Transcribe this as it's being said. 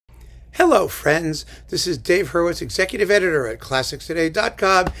Hello, friends. This is Dave Hurwitz, executive editor at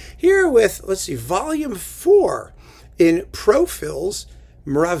ClassicsToday.com, here with, Volume 4 in Profil's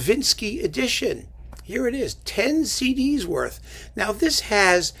Mravinsky edition. Here it is, 10 CDs worth. Now, this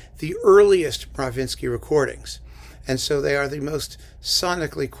has the earliest Mravinsky recordings, and so they are the most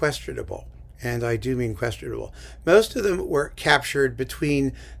sonically questionable. And I do mean questionable. Most of them were captured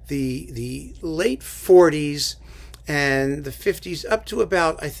between the late 40s and the 50s up to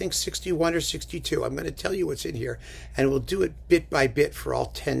about, I think, 61 or 62. I'm going to tell you what's in here, and we'll do it bit by bit for all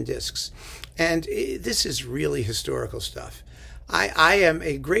 10 discs. And this is really historical stuff. I am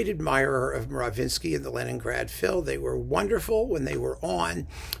a great admirer of Mravinsky and the Leningrad Phil. They were wonderful when they were on,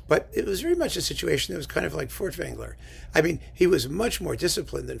 but it was very much a situation that was kind of like Furtwängler. I mean, he was much more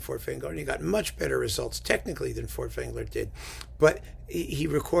disciplined than Furtwängler, and he got much better results technically than Furtwängler did. But he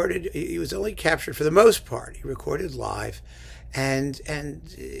recorded, he was only captured for the most part. He recorded live, and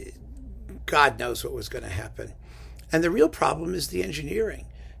God knows what was going to happen. And the real problem is the engineering.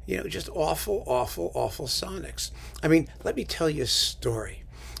 You know, just awful, awful, awful sonics. I mean, let me tell you a story.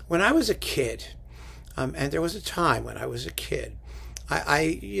 When I was a kid, and there was a time when I was a kid,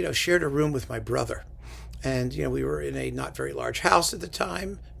 I shared a room with my brother. And, we were in a not very large house at the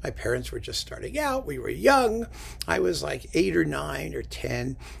time. My parents were just starting out. We were young. I was like 8 or 9 or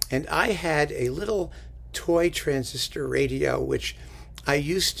 10. And I had a little toy transistor radio, which I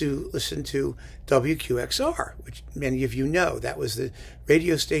used to listen to WQXR, which many of you know. That was the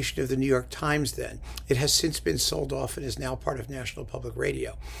radio station of the New York Times then. It has since been sold off and is now part of National Public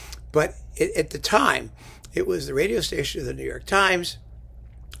Radio. But at the time, it was the radio station of the New York Times,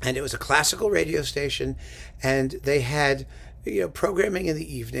 and it was a classical radio station, and they had programming in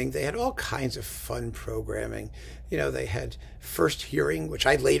the evening. They had all kinds of fun programming. They had First Hearing, which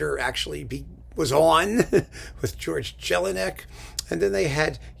I later actually was on with George Jelinek. And then they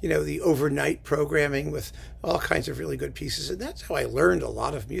had, the overnight programming with all kinds of really good pieces. And that's how I learned a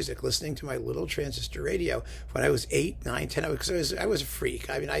lot of music, listening to my little transistor radio when I was 8, 9, 10, because I was a freak.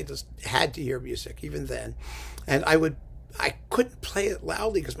 I mean, I just had to hear music even then. And I couldn't play it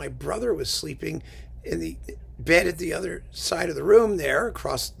loudly because my brother was sleeping in the bed at the other side of the room there,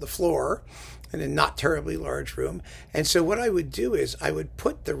 across the floor, in a not terribly large room. And so what I would do is I would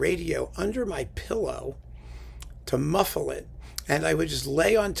put the radio under my pillow to muffle it, and I would just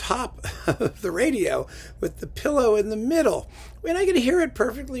lay on top of the radio with the pillow in the middle, and I could hear it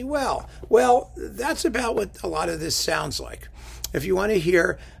perfectly well. Well, that's about what a lot of this sounds like. If you want to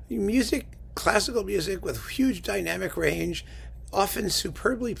hear music, classical music with huge dynamic range, often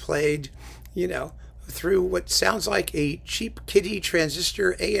superbly played, through what sounds like a cheap kiddie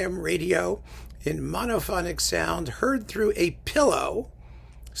transistor AM radio in monophonic sound, heard through a pillow,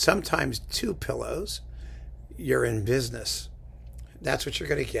 sometimes 2 pillows, you're in business. That's what you're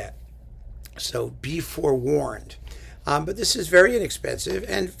going to get. So be forewarned. But this is very inexpensive,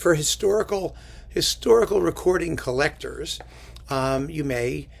 and for historical recording collectors, you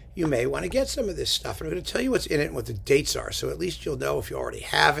may want to get some of this stuff. And I'm going to tell you what's in it and what the dates are, so at least you'll know if you already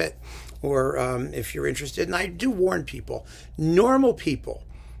have it or if you're interested. And I do warn people, normal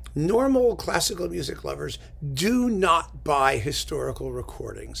classical music lovers, do not buy historical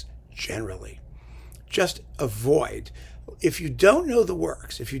recordings generally. Just avoid. If you don't know the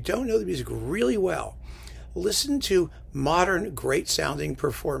works, if you don't know the music really well, listen to modern great sounding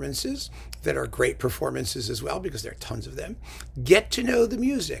performances that are great performances as well, because there are tons of them. Get to know the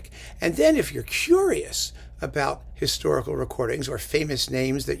music. And then if you're curious about historical recordings or famous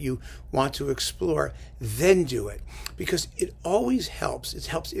names that you want to explore, then do it. Because it always helps. It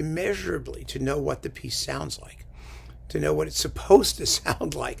helps immeasurably to know what the piece sounds like, to know what it's supposed to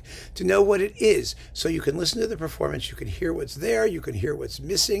sound like, to know what it is. So you can listen to the performance, you can hear what's there, you can hear what's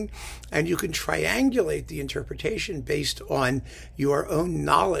missing, and you can triangulate the interpretation based on your own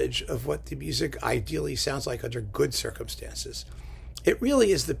knowledge of what the music ideally sounds like under good circumstances. It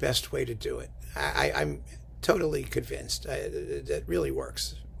really is the best way to do it. I'm totally convinced. It really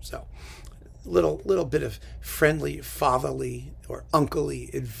works. So little bit of friendly, fatherly, or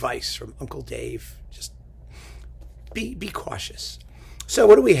unclely advice from Uncle Dave. Just be cautious. So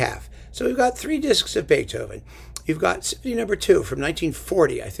what do we have? So we've got 3 discs of Beethoven. You've got Symphony No. 2 from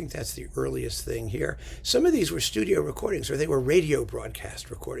 1940. I think that's the earliest thing here. Some of these were studio recordings, or they were radio broadcast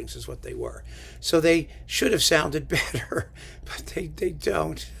recordings is what they were. So they should have sounded better, but they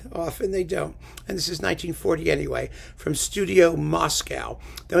don't. Often they don't. And this is 1940 anyway, from Studio Moscow.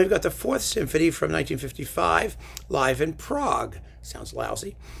 Then we've got the 4th Symphony from 1955, live in Prague. Sounds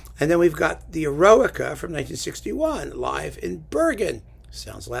lousy. And then we've got the Eroica from 1961, live in Bergen.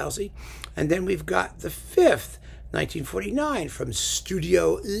 Sounds lousy. And then we've got the 5th 1949 from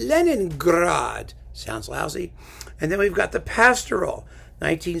Studio Leningrad. Sounds lousy. And then we've got the Pastoral,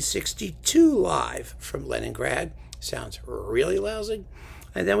 1962 live from Leningrad. Sounds really lousy.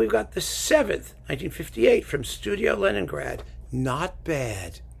 And then we've got the 7th, 1958 from Studio Leningrad. Not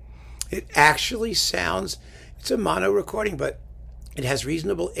bad. It actually sounds, it's a mono recording, but it has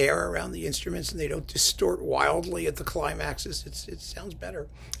reasonable air around the instruments and they don't distort wildly at the climaxes. It sounds better.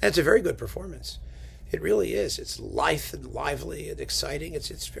 And it's a very good performance. It really is. It's lithe and lively and exciting.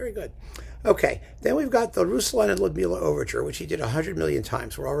 It's very good. Okay, then we've got the Ruslan and Ludmila Overture, which he did 100 million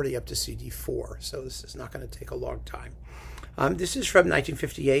times. We're already up to CD 4, so this is not going to take a long time. This is from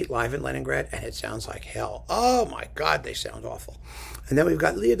 1958, live in Leningrad, and it sounds like hell. Oh my God, they sound awful. And then we've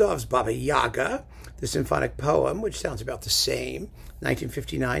got Lyudov's Baba Yaga, the symphonic poem, which sounds about the same,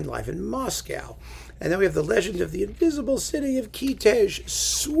 1959, live in Moscow. And then we have The Legend of the Invisible City of Kitezh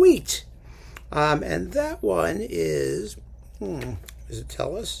Suite. And that one is, does it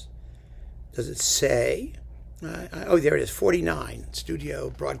tell us? Does it say? Oh, there it is, 49, studio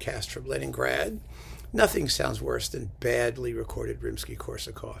broadcast from Leningrad. Nothing sounds worse than badly recorded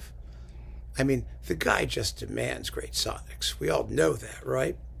Rimsky-Korsakov. I mean, the guy just demands great sonics. We all know that,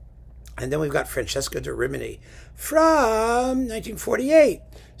 right? And then we've got Francesca de Rimini from 1948,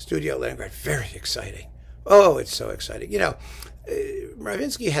 Studio Leningrad. Very exciting. Oh, it's so exciting. You know,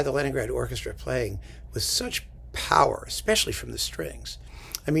 Mravinsky had the Leningrad Orchestra playing with such power, especially from the strings.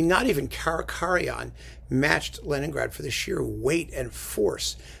 I mean, not even Karakarian matched Leningrad for the sheer weight and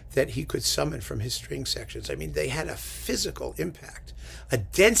force that he could summon from his string sections. I mean, they had a physical impact, a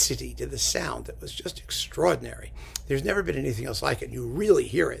density to the sound that was just extraordinary. There's never been anything else like it. You really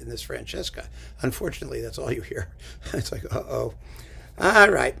hear it in this Francesca. Unfortunately, that's all you hear. It's like, uh-oh. All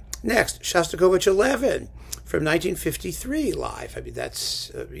right. Next, Shostakovich 11 from 1953 live. I mean,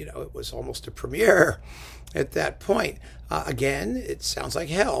 that's, you know, it was almost a premiere at that point. Again, it sounds like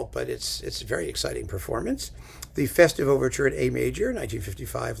hell, but it's a very exciting performance. The Festive Overture in A Major,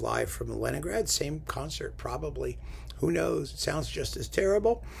 1955, live from Leningrad. Same concert, probably. Who knows? It sounds just as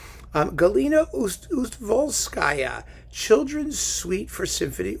terrible. Galina Ustvolskaya, Children's Suite for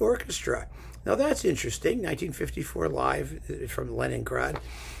Symphony Orchestra. Now, that's interesting. 1954, live from Leningrad.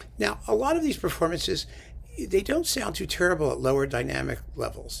 Now, a lot of these performances, they don't sound too terrible at lower dynamic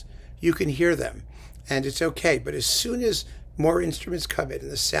levels. You can hear them, and it's okay. But as soon as more instruments come in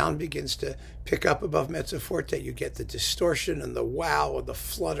and the sound begins to pick up above mezzo forte, you get the distortion and the wow and the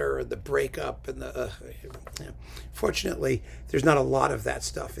flutter and the breakup and the Fortunately, there's not a lot of that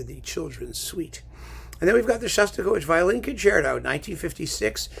stuff in the children's suite. And then we've got the Shostakovich Violin Concerto,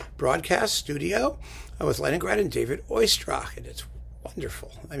 1956, broadcast studio with Leningrad and David Oistrakh, and it's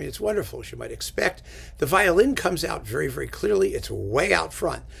wonderful. I mean, it's wonderful, as you might expect. The violin comes out very, very clearly. It's way out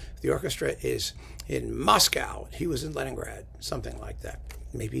front. The orchestra is in Moscow. He was in Leningrad, something like that.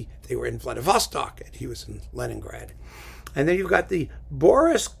 Maybe they were in Vladivostok, and he was in Leningrad. And then you've got the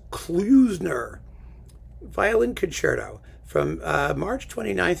Boris Klusner Violin Concerto from March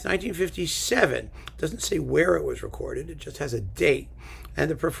 29th, 1957. It doesn't say where it was recorded. It just has a date. And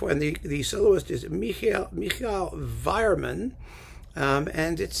the soloist is Mikhail Weierman.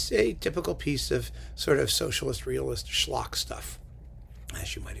 And it's a typical piece of sort of socialist, realist schlock stuff,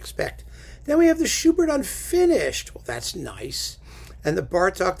 as you might expect. Then we have the Schubert Unfinished. Well, that's nice. And the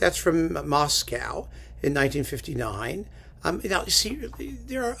Bartok, that's from Moscow in 1959. Now, you see,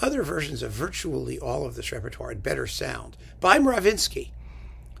 there are other versions of virtually all of this repertoire and better sound by Mravinsky.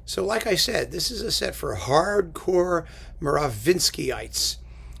 So like I said, this is a set for hardcore Mravinskyites,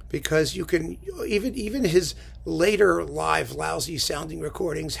 because you can, even his later live lousy sounding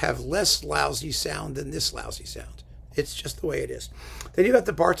recordings have less lousy sound than this lousy sound. It's just the way it is. Then you got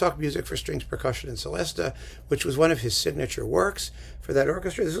the Bartok Music for Strings, Percussion, and Celesta, which was one of his signature works for that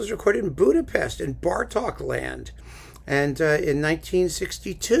orchestra. This was recorded in Budapest, in Bartok land, and in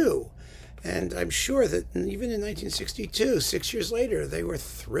 1962. And I'm sure that even in 1962, 6 years later, they were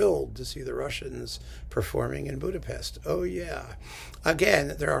thrilled to see the Russians performing in Budapest. Oh, yeah.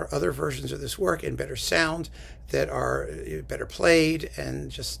 Again, there are other versions of this work in better sound that are better played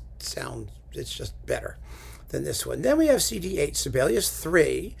and just sound, it's just better than this one. Then we have CD8, Sibelius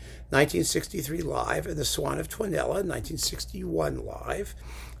 3, 1963 live, and The Swan of Tuonela, 1961 live.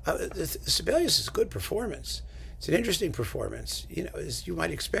 Sibelius is a good performance. It's an interesting performance, you know, as you might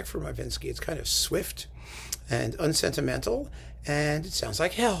expect from Mravinsky. It's kind of swift and unsentimental, and it sounds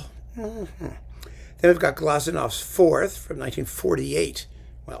like hell. Then we've got Glazanov's Fourth from 1948.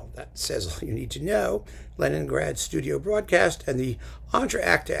 Well, that says all you need to know. Leningrad studio broadcast, and the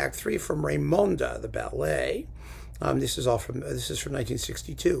Entr'acte Act 3 from Raymonda, the ballet. This is from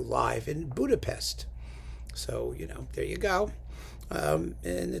 1962, live in Budapest. So, there you go. And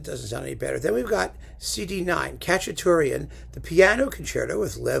it doesn't sound any better. Then we've got CD9, Khachaturian, the Piano Concerto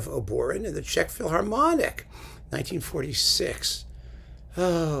with Lev Oborin and the Czech Philharmonic, 1946.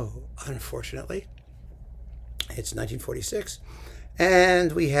 Oh, unfortunately, it's 1946.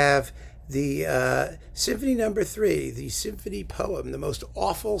 And we have the Symphony Number 3, the symphony poem, the most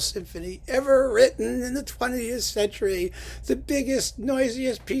awful symphony ever written in the 20th century, the biggest,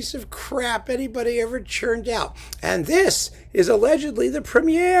 noisiest piece of crap anybody ever churned out. And this is allegedly the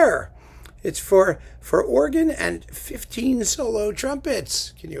premiere. It's for organ and 15 solo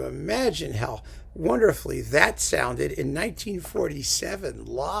trumpets. Can you imagine how wonderfully that sounded in 1947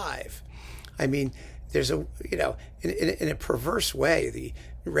 live? I mean, there's in a perverse way, the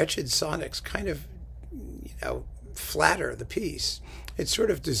wretched sonics kind of, flatter the piece. It's sort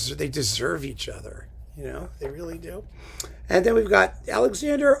of, they deserve each other, they really do. And then we've got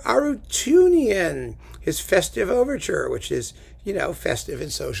Alexander Arutunian, his Festive Overture, which is, festive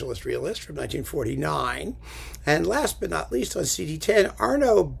and socialist realist from 1949. And last but not least on CD10,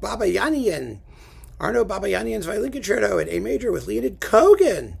 Arno Babayanian's Violin Concerto in A major with Leonid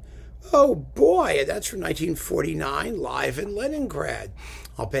Kogan. Oh boy, and that's from 1949, live in Leningrad.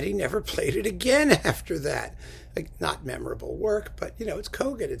 I'll bet he never played it again after that. Like, not memorable work, but, it's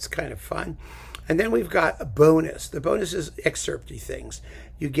Kogan. It's kind of fun. And then we've got a bonus. The bonus is excerpty things.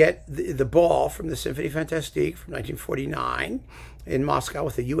 You get the Ball from the Symphonie Fantastique from 1949 in Moscow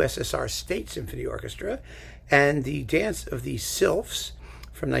with the USSR State Symphony Orchestra, and the Dance of the Sylphs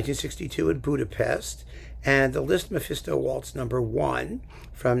from 1962 in Budapest, and the Liszt Mephisto Waltz No. 1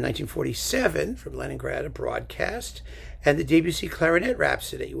 from 1947 from Leningrad, a broadcast, and the Debussy Clarinet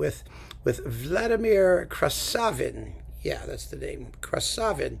Rhapsody with Vladimir Krasavin. Yeah, that's the name,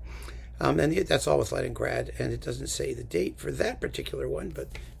 Krasavin. And that's all with Leningrad, and it doesn't say the date for that particular one, but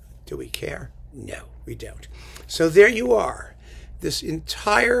do we care? No, we don't. So there you are. This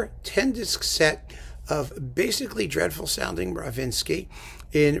entire 10-disc set of basically dreadful-sounding Mravinsky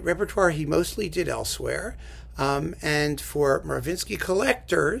in repertoire he mostly did elsewhere. And for Mravinsky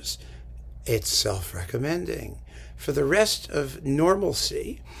collectors, it's self-recommending. For the rest of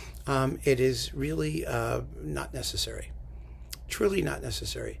normalcy, it is really not necessary. Truly not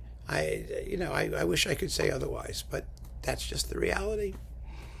necessary. I wish I could say otherwise, but that's just the reality.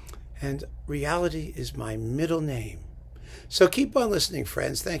 And reality is my middle name. So keep on listening,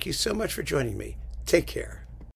 friends. Thank you so much for joining me. Take care.